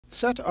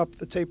Set up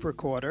the tape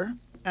recorder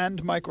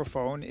and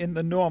microphone in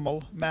the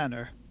normal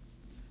manner.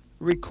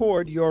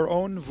 Record your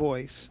own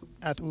voice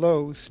at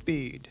low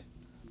speed.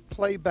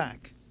 Play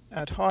back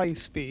at high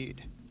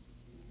speed.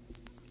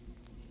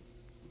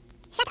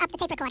 Set up the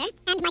tape recorder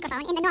and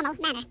microphone in the normal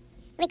manner.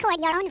 Record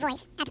your own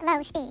voice at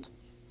low speed.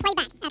 Play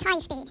back at high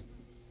speed.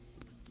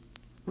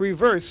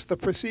 Reverse the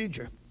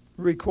procedure,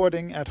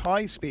 recording at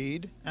high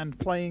speed and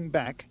playing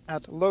back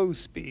at low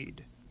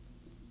speed.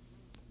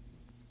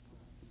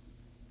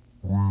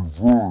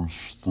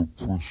 Reverse the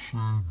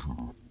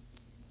procedure,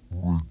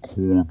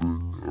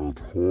 recording at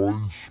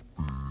high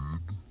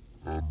speed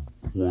and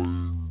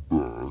playing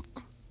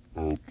back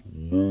at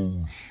low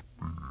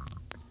speed.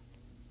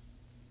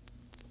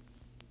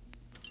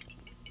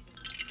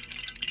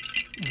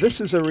 This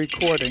is a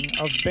recording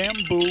of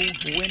bamboo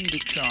wind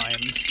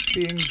chimes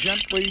being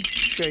gently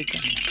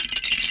shaken.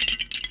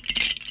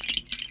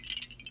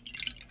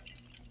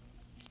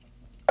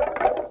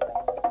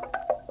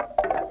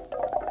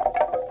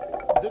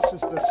 This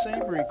is the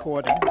same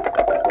recording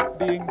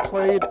being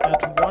played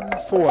at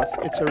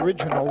 1/4 its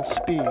original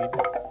speed.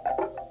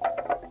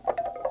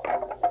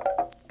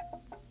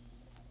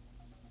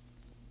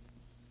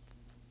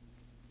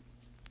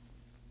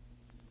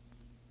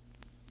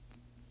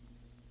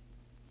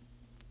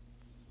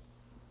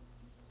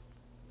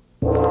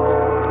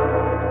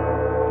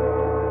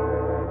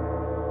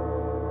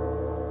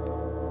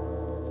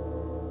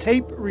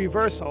 Tape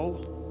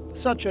reversal,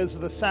 such as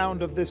the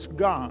sound of this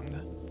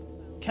gong,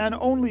 can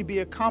only be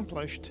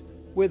accomplished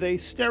with a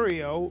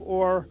stereo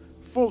or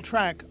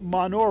full-track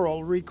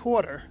monaural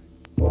recorder.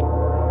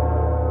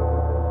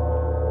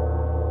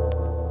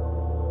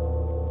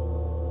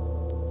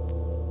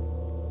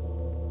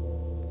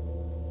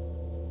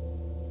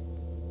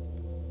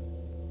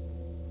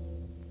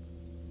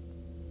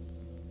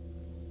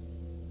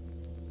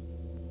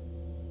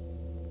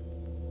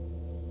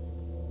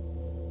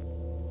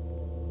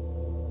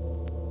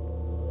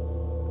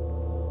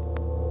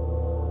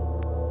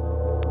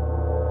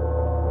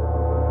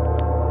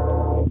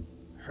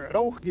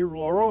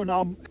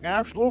 Hiroronam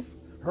Ashlof,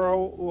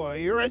 Hero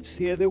Iris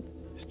here the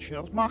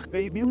Chelsmach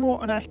baby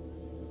Lorna.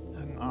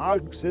 And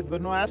Ag said the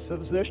Noas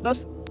of the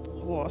Zeshnas,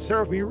 or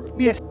serve you.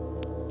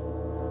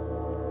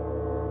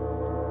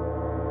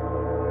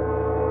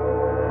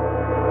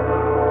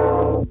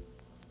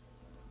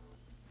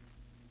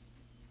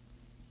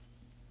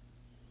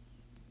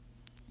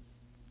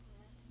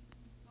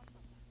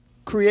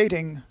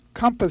 Creating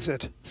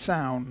composite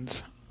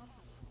sounds.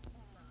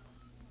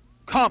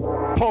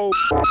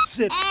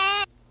 Composite.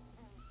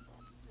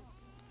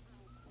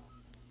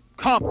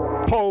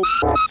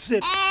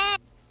 Composite.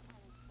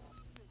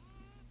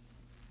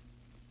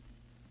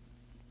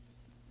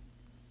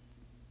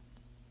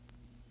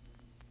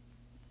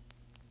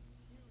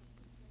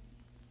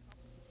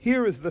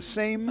 Here is the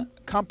same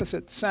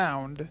composite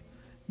sound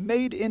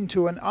made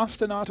into an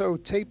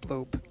ostinato tape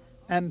loop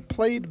and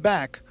played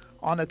back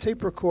on a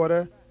tape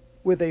recorder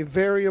with a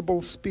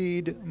variable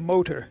speed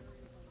motor.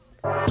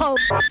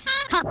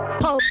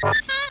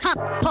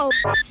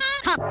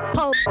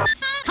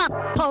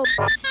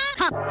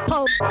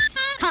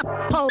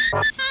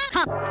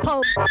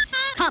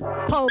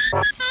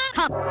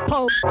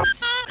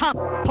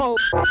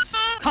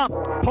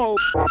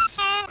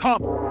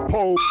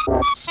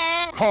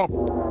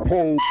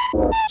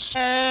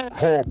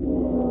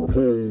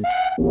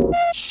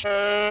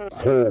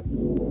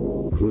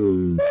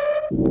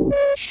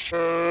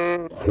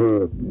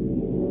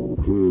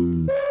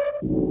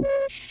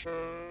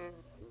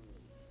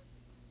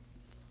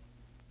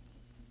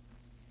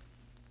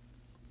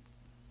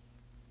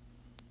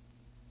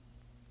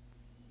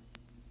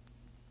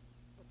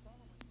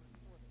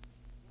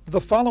 The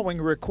following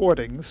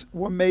recordings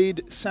were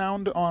made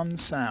sound on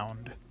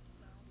sound.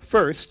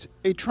 First,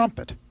 a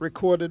trumpet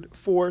recorded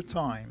 4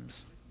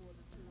 times.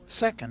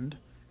 Second,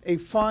 a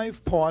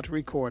 5-part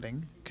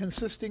recording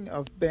consisting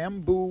of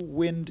bamboo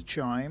wind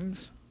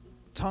chimes,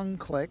 tongue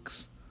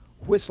clicks,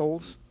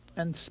 whistles,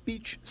 and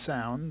speech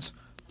sounds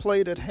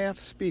played at half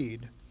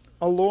speed,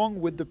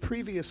 along with the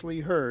previously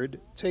heard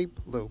tape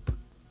loop.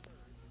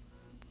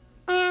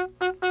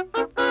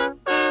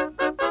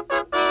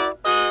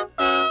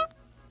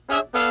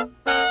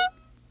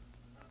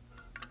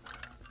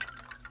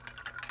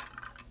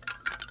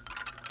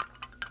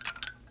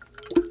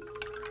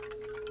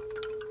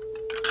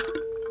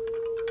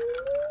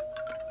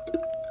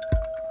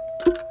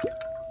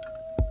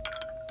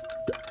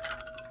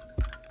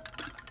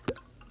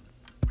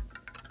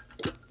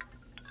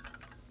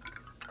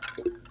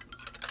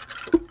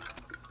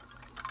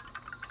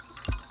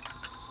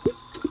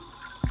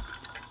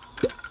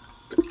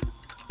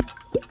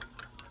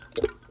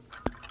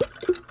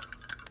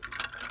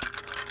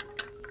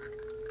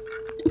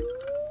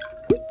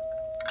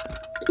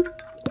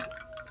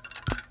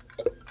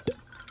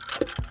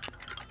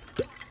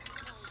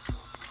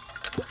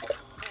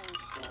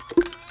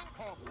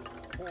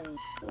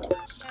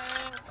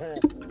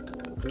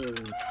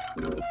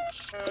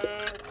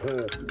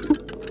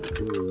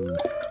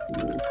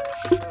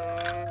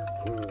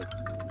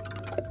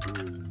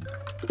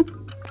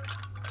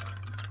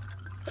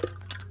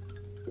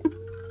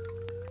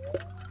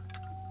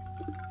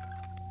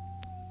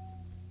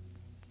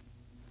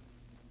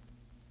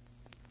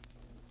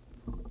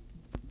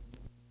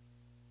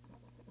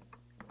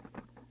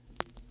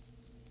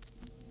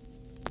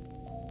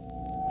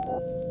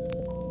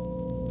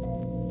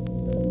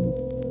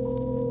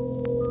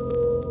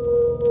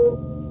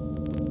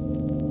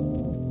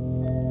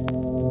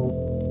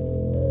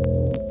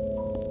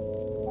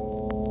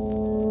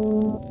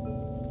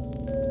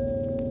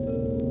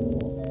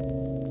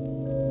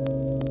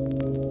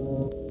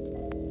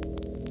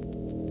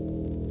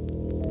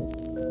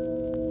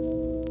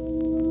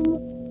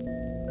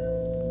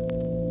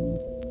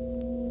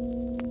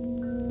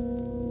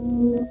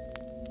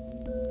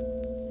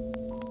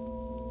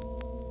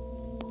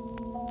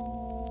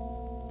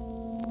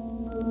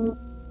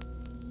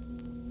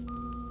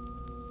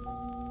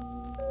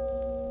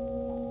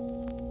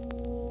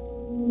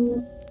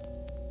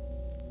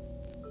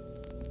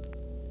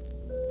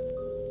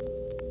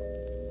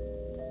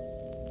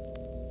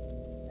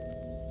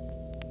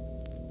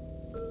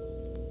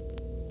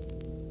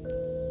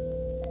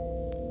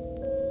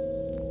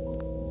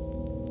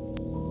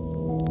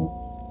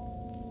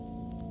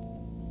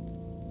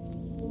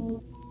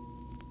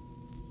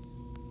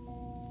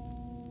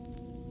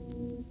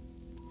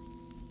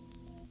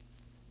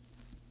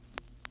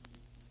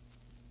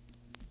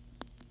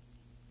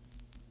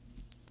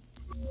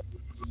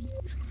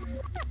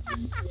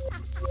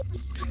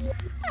 Thank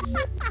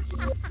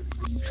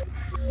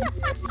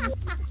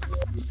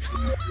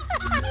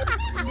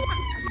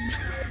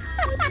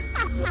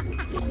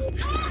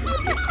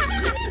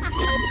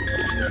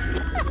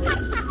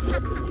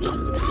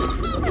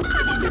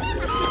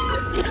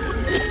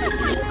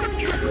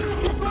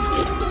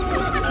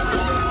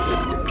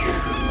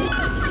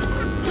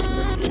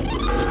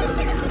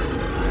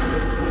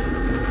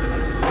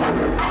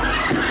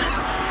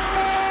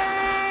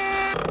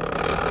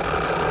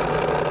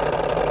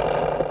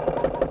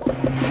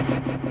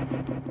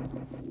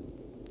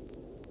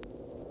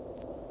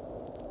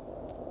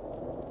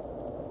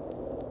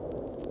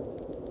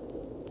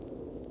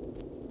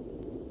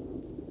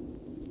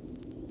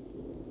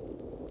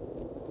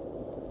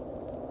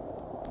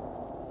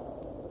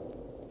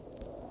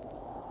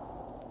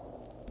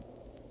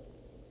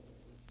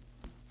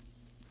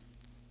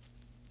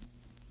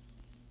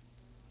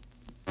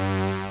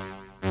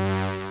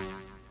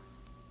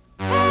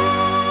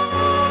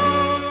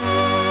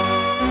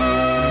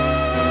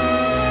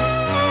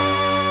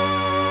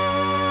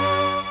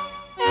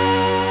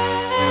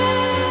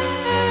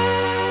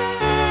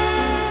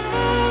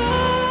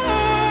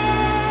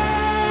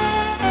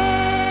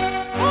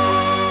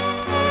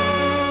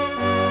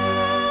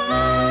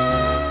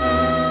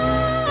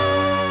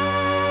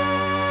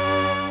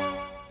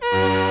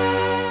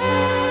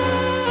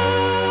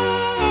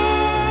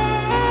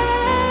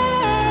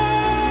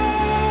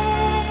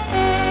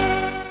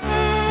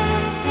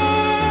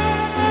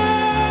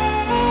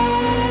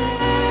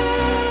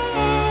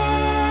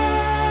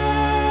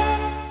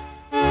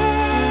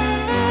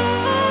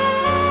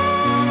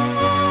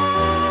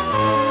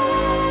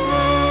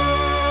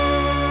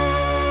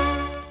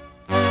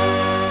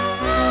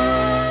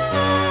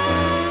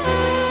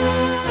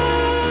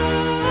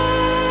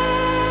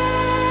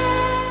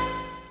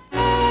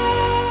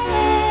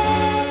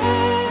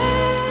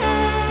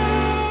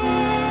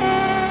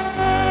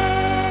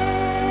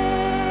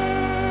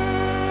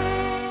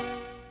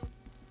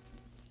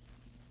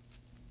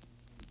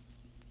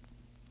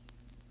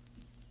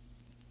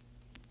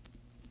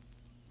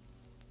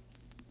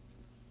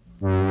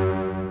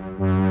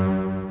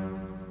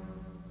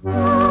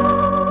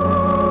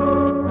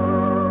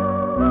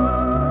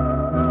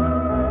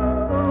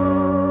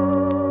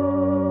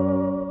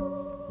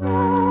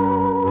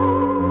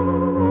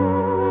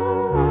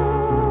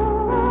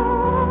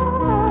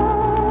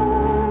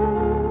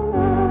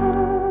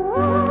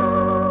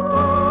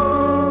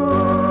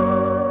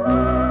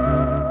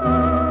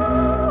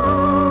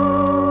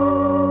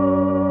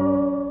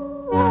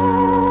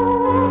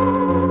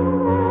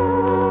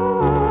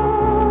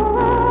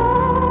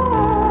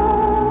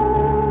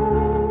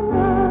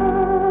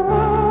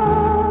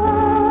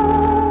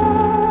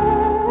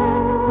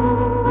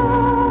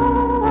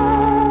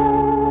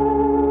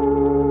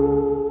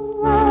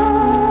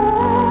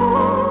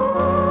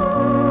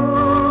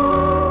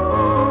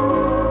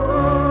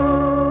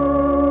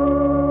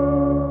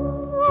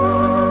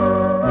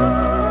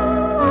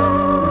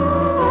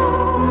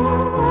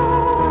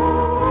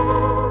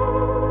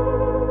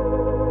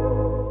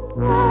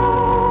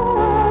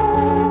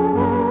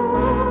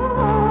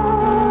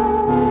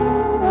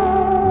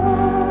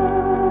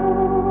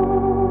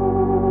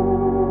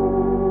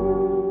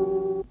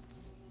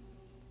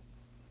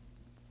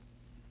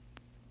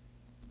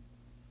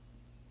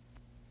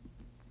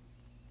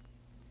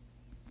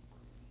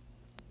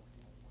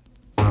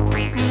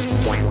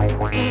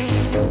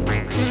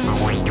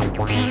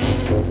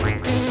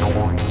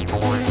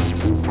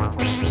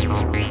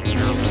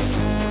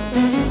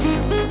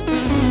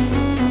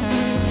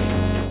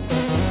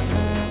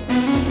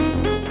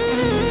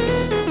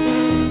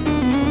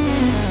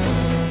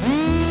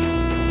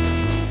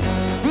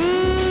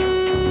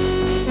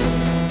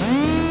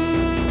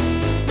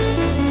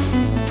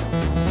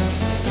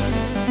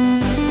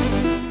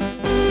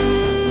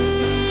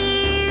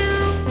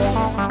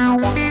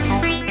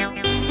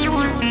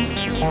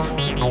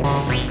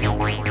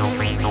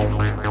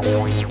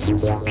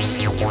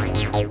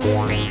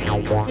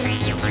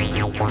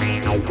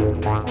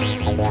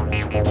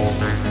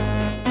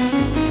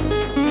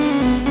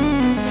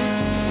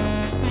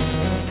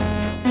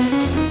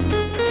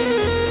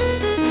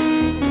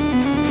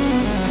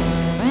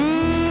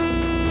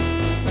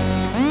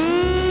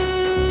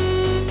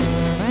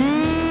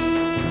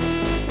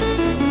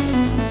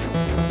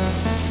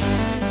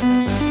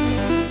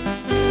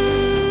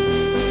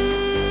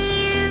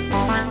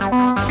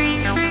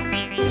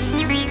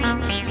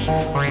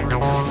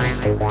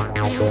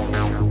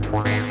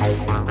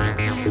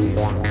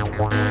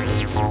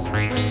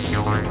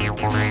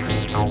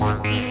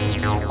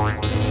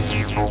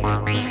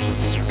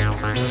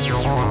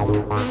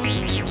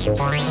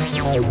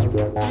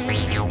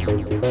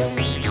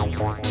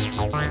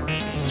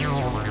you.